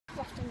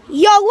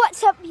Yo,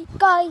 what's up, you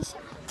guys?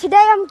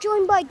 Today I'm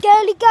joined by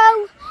Girly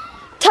Girl,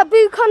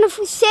 Taboo Connor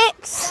for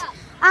 6,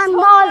 and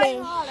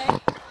Marley.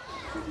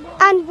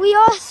 And we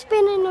are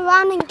spinning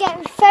around and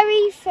getting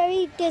very,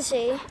 very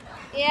dizzy.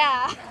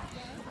 Yeah.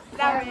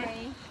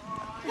 Very.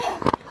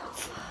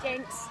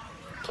 Jinx.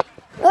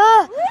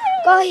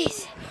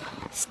 Guys,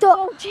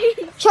 stop.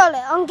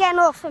 Charlotte, I'm getting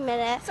off a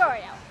minute.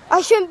 Sorry, Al.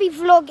 I shouldn't be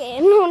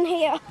vlogging on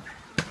here.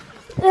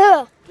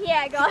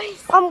 Yeah,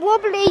 guys. I'm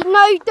wobbly.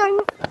 No,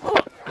 don't.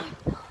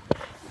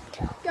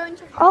 Go and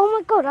check. Oh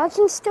my god, I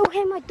can still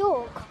hear my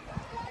dog.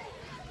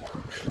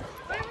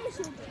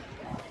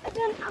 I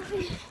don't have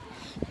a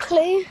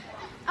clue.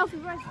 Alfie,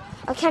 right.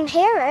 I can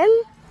hear him.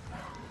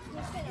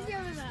 You're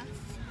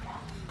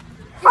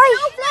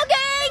still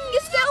vlogging!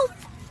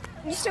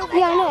 You're still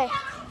Yeah, I know.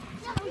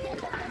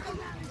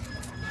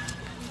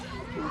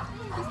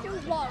 You still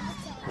vlog.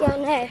 Yeah, I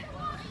know.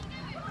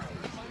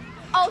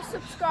 I'll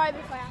subscribe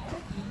if I have to.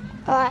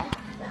 Alright.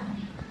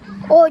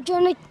 Or do you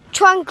want to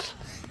try and...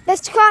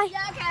 Let's try.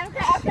 Yeah, okay.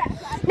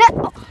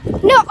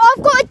 No,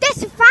 I've got a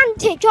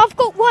disadvantage. I've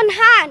got one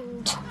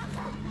hand.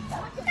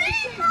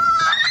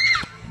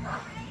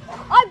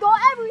 I've got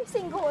every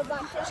single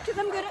advantage because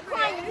I'm good at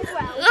climbing as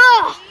well.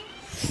 Ugh.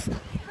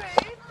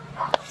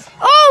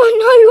 Oh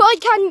no, I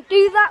can't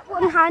do that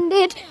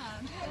one-handed.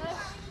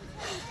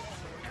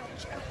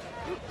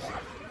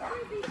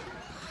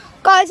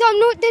 Guys, I'm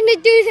not going to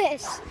do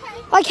this.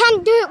 I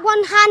can't do it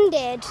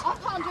one-handed. I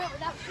can't do it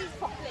without shoes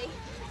properly.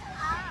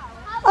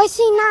 I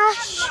see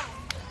Nash.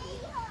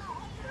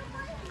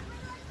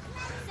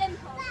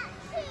 Simple.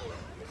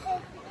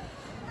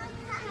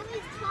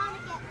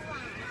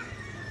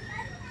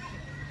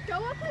 Go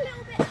up a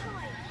little bit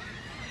higher.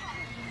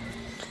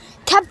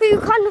 Taboo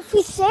Connor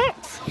for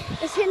 6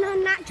 is in her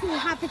natural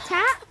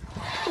habitat.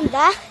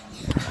 There.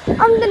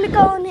 I'm going to go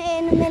on here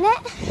in a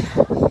minute.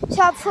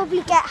 So I'll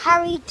probably get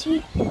Harry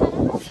to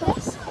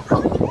first.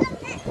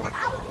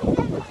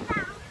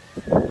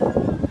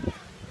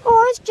 Oh, I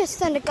was just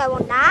going to go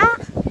on that.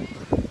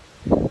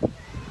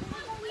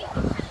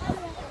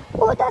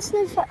 Oh, that's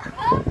no fair.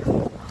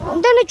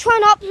 I'm going to try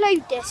and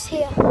upload this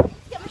here.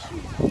 Get my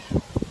shoes.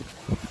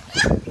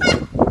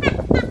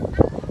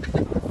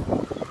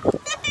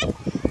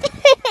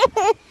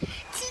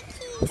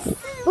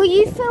 Will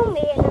you film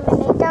me in a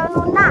minute going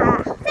on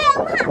that?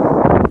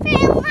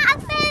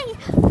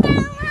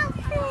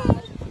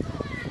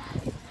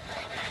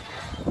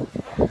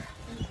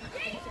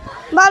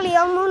 Molly,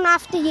 I'm on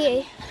after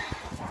you.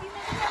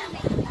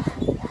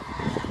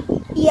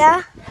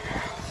 Yeah.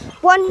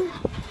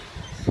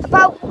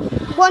 About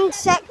 1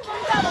 sec.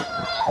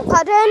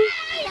 Pardon?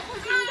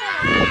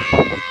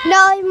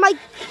 No, my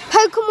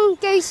Pokemon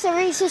Go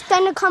series is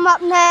going to come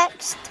up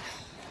next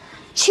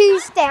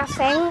Tuesday, I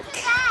think.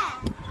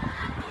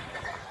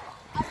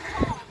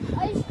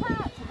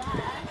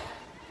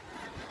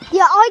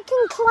 Yeah, I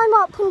can climb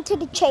up onto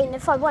the chain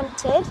if I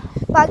wanted,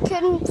 but I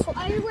couldn't.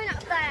 I went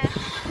up there.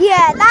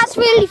 Yeah, that's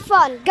really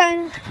fun.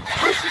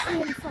 This is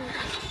really fun.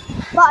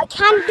 But I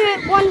can do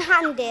it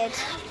one-handed.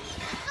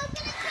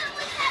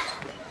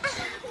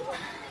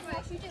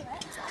 Right, should we do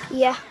it?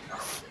 Yeah.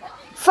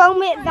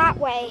 Foam it that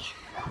way,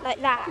 like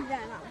that.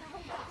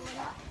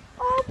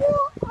 Oh,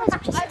 what?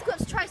 I've got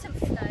to try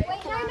something though.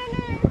 Wait, no.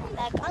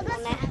 Leg on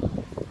there.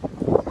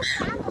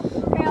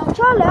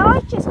 Charlie, I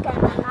was just going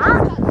on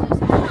that.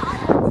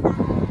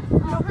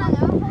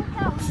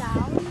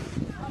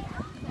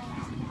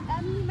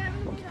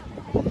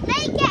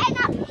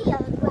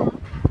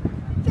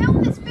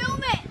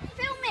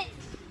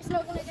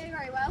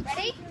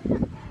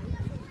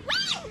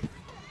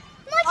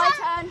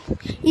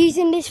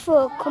 Using this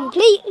for a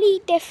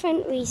completely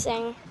different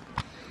reason.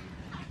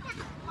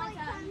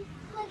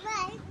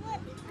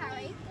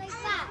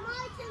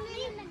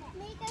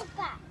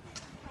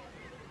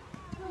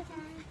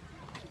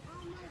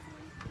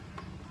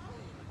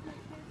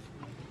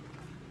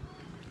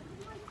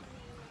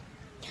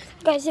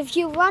 Guys, if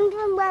you're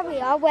wondering where we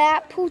are, we're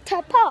at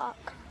Poulter Park.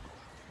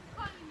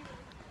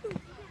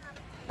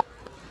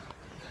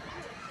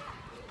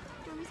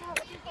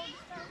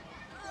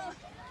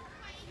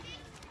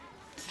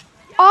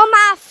 I'm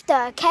after,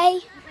 okay?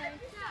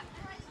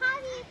 How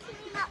do you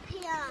clean up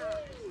here?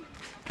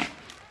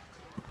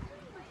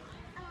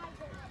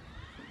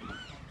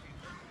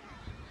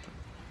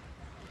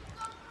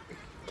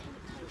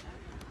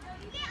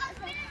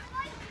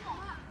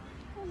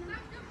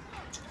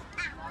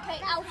 Okay,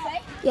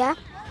 Alfie. Yeah.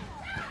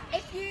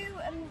 If you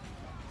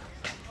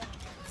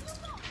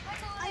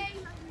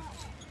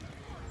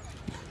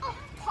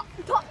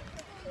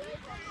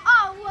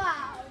Oh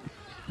wow.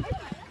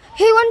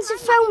 Who wants to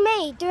film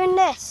me doing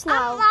this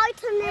now? My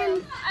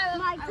turn.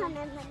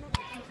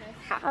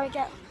 How do I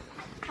get?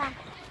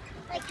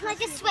 Like, can I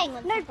just swing?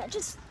 No, but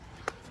just.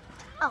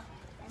 Oh,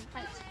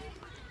 thanks.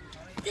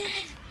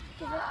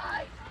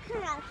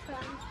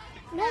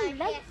 No,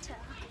 later.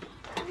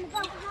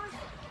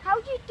 How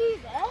do you do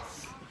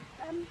this?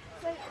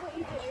 So what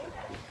you do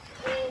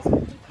is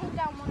you pull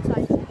down one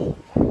side. It's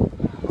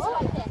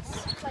like this.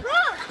 Like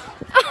that.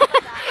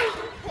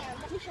 Here,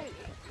 let me show you.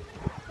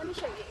 me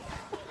show you.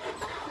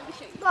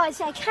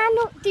 Guys, I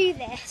cannot do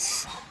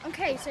this.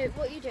 Okay, so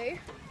what you do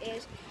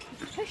is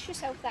you push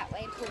yourself that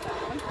way and pull that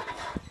one.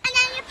 And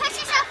then you push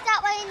yourself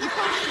that way and you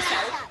pull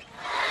yourself.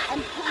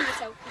 And pull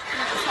yourself to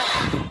the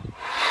side.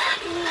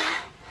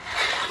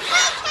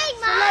 Okay,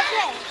 So Mum. like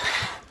this.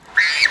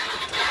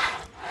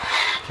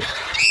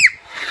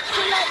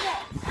 So like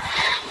this.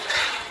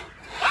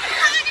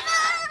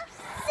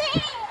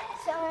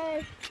 So,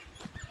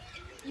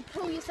 You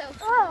pull yourself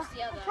oh, towards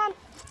the I other. can't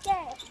get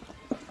it.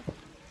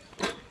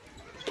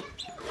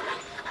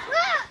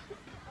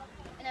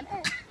 And then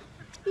pull.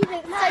 You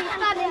look so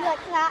funny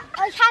like that.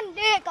 I can't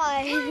do it,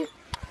 guys.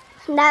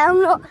 No,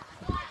 I'm not.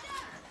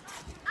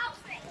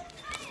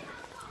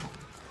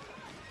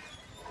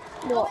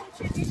 What?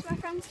 Introduce my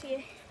friends to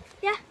you.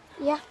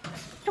 Yeah.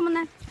 Come on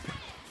then.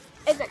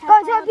 Is it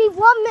Guys, that'll be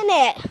 1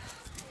 minute.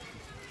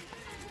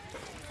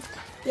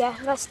 Yeah,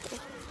 let's do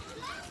it.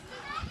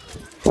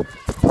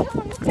 Come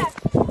on, let's go.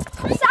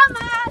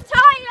 Summer,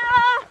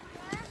 Tyler!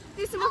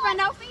 Do some more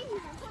friend Alfie.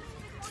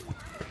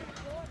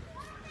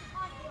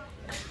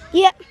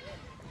 Yep.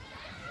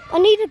 I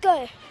need to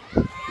go.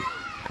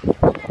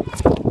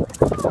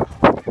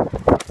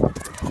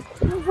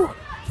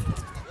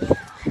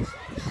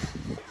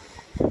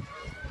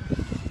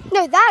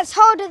 No, that's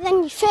harder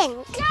than you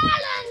think.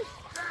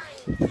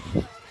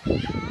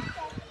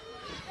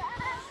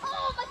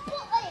 Oh, my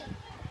body.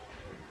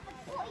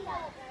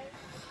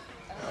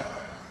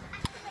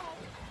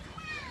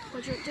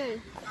 What do you do?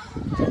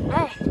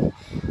 No.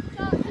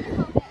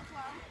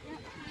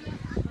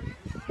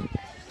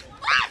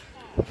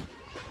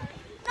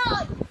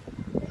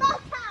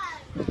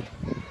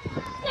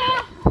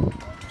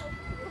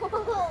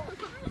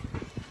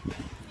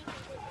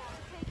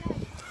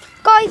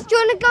 Guys, do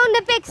you want to go on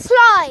the big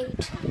slide?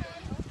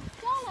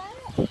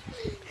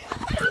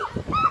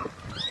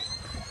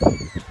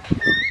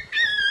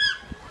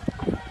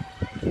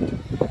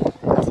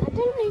 Guys, I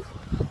don't know.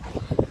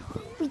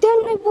 We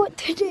don't know what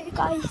to do,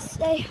 guys.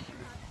 So.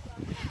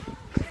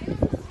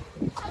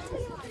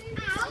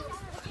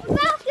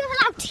 What if you're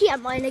allowed to hear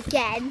mine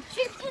again?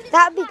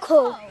 That'd be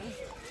cool.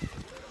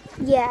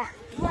 Yeah.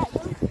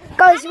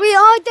 Guys, we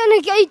are going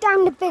to go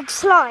down the big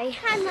slide.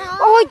 Hannah.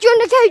 Oh, do you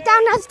want to go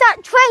down as that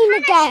train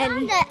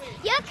again?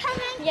 You're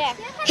coming. Yeah.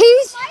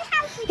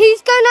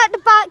 Who's going at the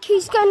back?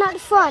 Who's going at the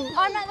front?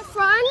 I'm at the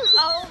front.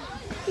 Oh.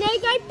 No,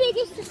 go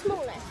biggest to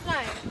smallest.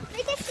 No.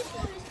 Biggest to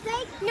smallest.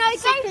 Big. No,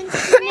 Second. go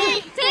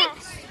big.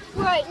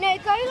 Right, no,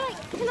 go like,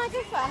 can I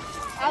go first?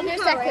 I'll go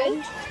second.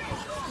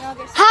 No, I'll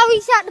go second.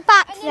 Harry's at the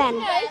back And then.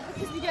 no,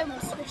 because we don't want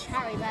to squish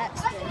Harry back.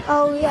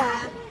 Oh,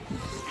 yeah.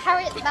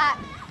 Harry at the back.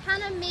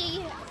 Hannah,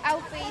 me,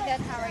 Alfie, then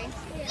Harry.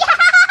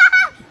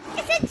 Yeah!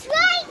 It's a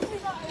train!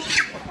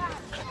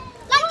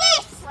 Like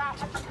this!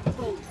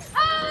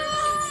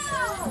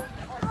 Oh!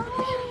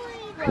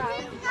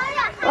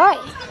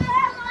 Right.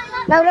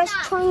 Now let's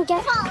try and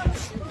get...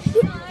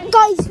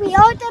 Guys, we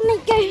are going to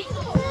go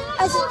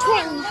as a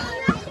train.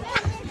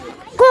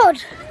 God,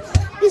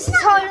 this is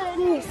harder than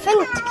you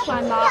think to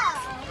climb up.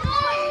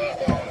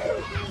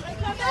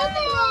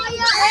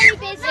 Very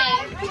busy.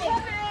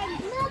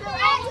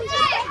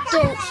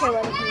 Don't show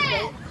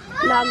anything.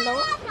 No, I'm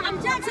not. I'm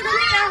Jackson, I'm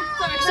here.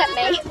 Don't accept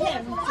me.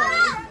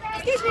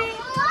 Excuse me.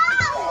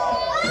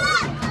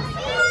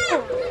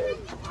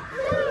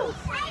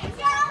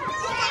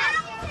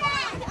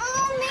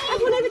 I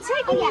will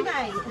overtake you,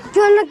 mate. Do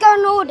you want to go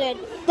in order?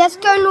 Let's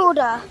go in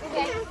order.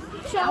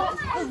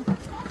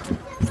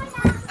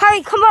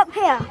 Harry, come up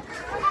here.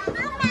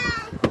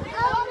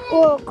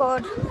 Oh,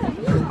 God.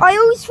 I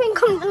always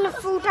think I'm going to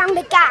fall down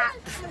the gap.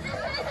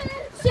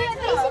 So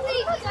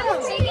basically,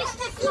 biggest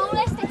to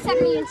smallest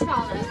except me and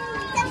Charlotte.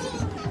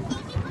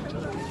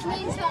 Me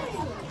and Charlotte.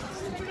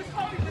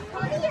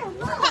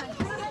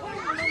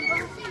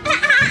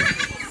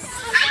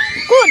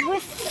 Good, we're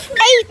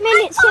 8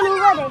 minutes in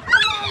already.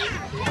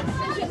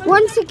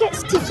 Once it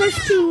gets to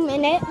 15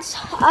 minutes,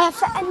 I have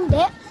to end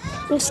it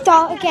and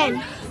start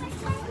again.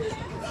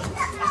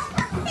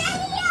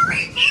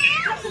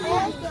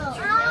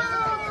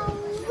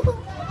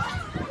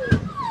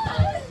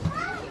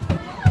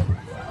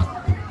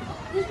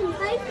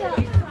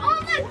 Oh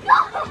my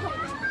god!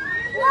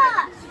 Look!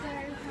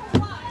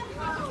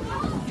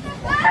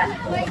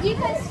 Wait, you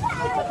guys.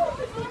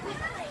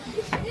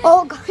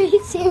 Oh,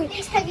 guys,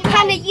 seriously.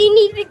 Hannah, you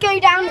need to go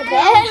down a bit.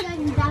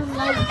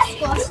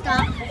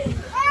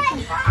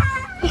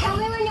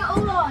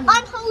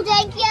 I'm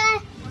holding, yeah.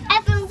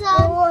 Everyone's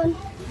on.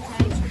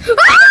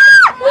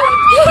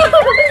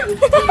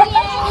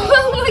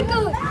 Oh my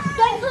God.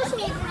 Don't push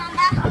me,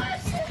 Amanda.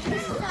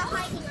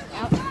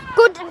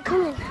 Good, I'm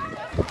coming.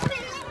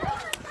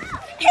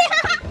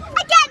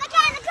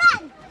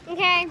 Again.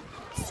 Okay.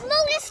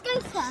 Smallest go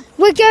first.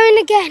 We're going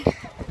again.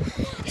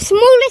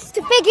 Smallest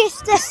to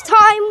biggest this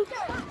time.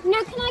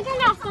 No, can I go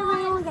last or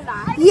will you go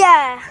last?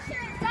 Yeah.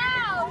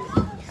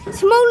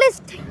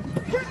 Smallest.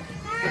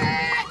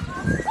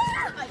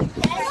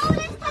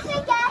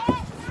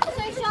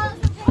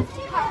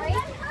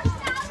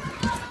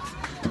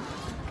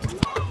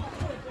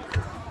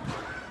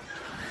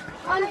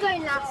 I'm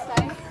going last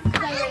though.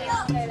 Because I really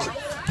want to go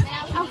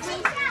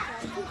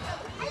last.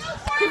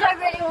 Because I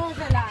really want to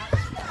go last.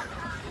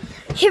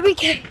 Here we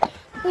go.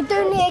 We're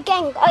doing it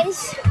again,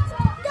 guys.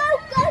 Go.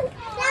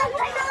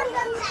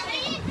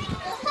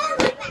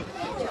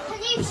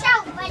 Can you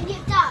shout when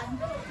you're done?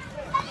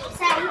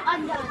 Say,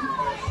 I'm done.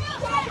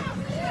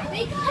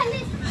 Wait,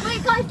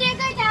 guys, don't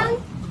go down.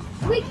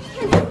 We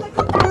can just look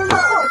at that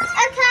hole.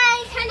 Okay,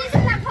 Candace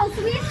in that hole, so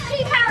we have to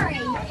keep Harry.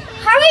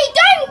 Harry,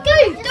 don't go.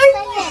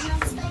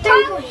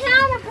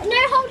 No,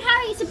 hold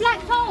Harry, it's a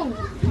black hole.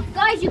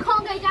 Guys, you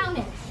can't go down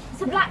it.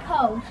 It's a black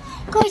hole.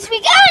 Guys, we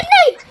go.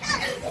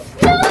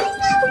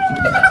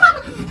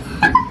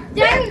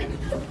 No!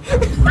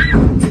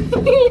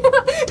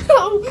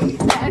 Don't.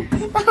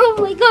 Oh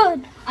my God.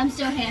 I'm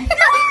still here.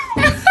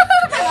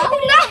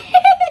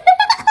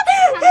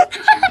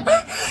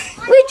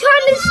 We're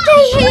trying to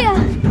stay here.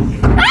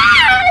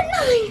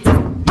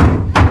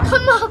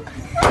 Come up.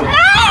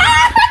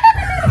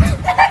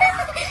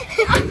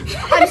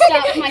 I'm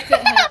stuck. My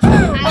foot hurts.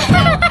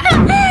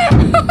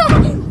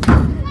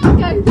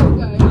 Go. Alfie,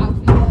 go.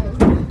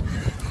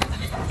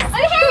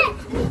 Over here!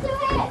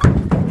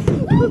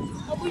 We're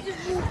still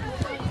here.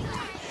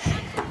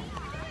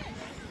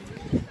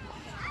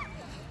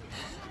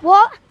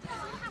 What?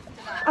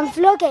 I'm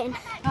vlogging.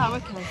 Oh,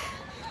 okay.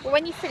 Well,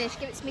 when you finish,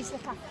 give it to me to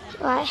look at.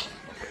 Right.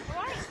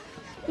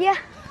 Yeah.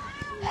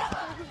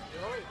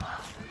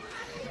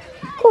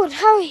 Good,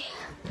 Harry.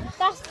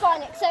 That's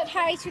fine, except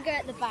Harry should go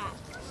at the back.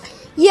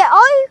 Yeah,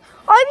 I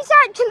was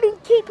actually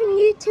keeping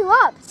you two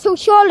up till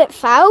Charlotte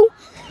fell.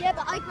 Yeah,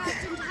 but I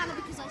grabbed into Hannah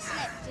because I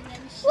slipped and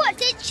then she... What,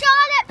 did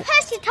Charlotte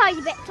push a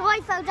tiny bit so I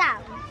fell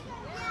down?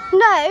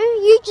 No,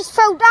 you just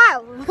fell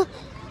down.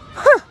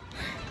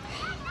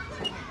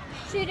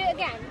 Should we do it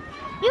again?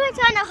 You were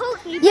trying to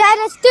hold me. Yeah,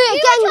 let's do it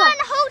again. You were trying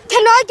to hold me.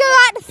 Can I go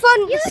out the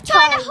front You this were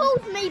trying time? to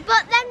hold me,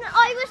 but then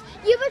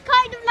you were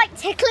kind of like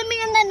tickling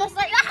me and then I was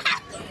like,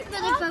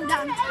 then I fell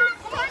down.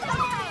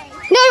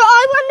 No,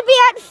 I want to be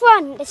at the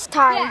front this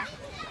time. Yeah.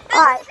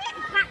 Right.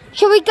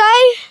 Shall we go?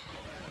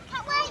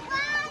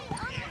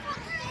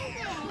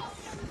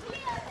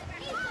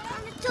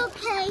 It's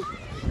okay.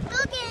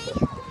 Okay.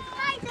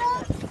 Hi,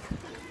 dog.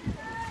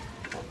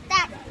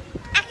 That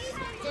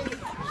accident.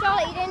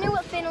 Charlotte, you don't know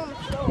what's been on the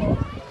floor.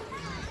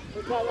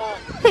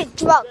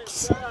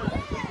 Drugs.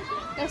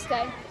 Let's go.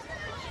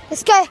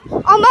 Let's go.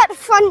 I'm at the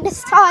front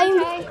this time.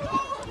 Okay.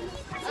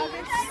 I'll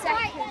go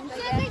second, I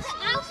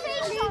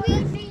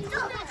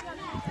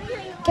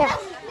guess. Okay.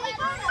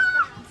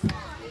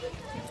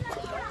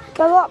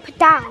 Go up and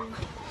down.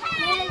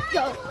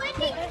 Go.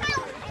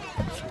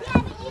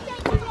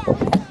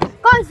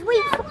 Guys,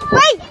 wait.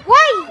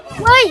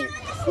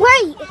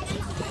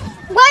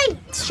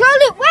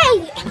 Charlotte,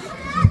 wait.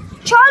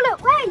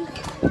 Charlotte, wait.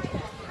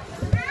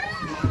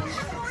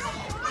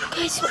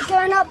 Guys, we're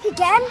going up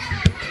again.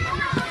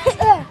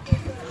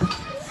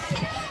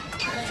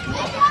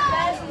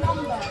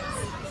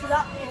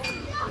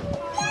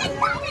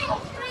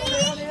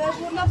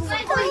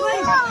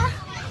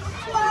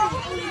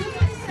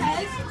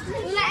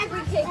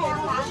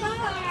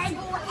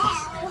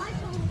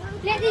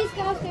 Let these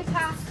girls go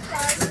past,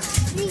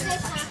 guys. These go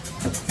past.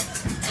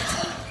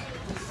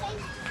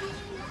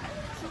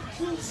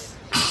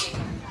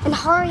 And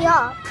hurry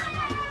up.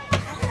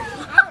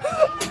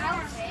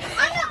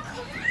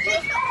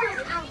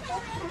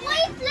 What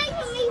are you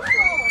blaming me for?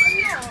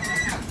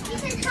 You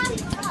said Harry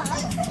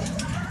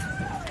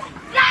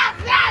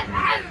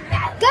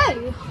Go.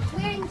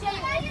 We're in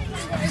jail.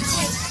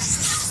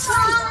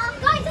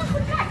 Guys, that's the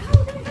black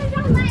hole going to go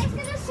down there. It's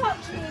going to suck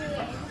you.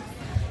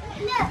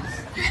 Look.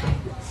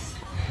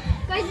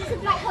 Guys, it's a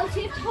black hole, so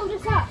you have to hold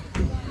us up.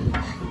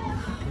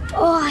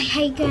 Oh, I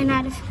hate going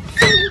out of.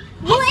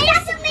 What is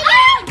it?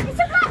 It's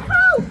a black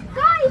hole,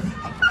 guys.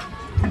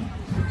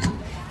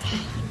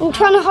 I'm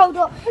trying to hold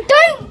up.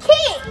 Don't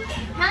kick.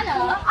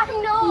 Hannah,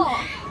 I'm not.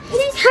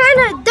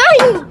 Hannah,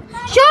 don't.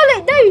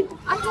 Charlotte, don't.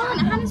 I can't.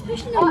 Hannah's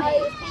pushing on me.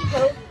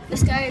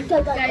 Let's go.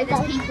 Go, there's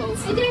people.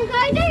 Don't go.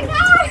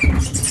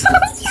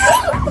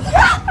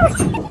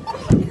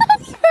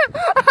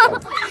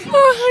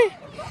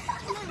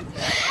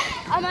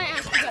 I might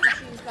actually get my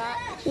shoes back.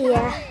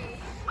 Yeah.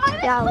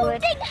 Yeah, I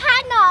would. holding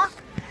Hannah.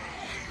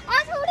 I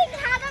was holding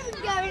Hannah and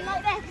going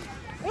like this.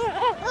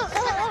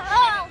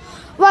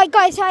 Right,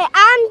 guys, I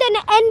am going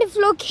to end the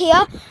vlog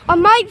here. I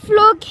might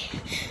vlog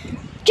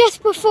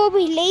just before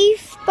we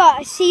leave,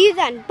 but see you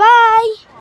then. Bye.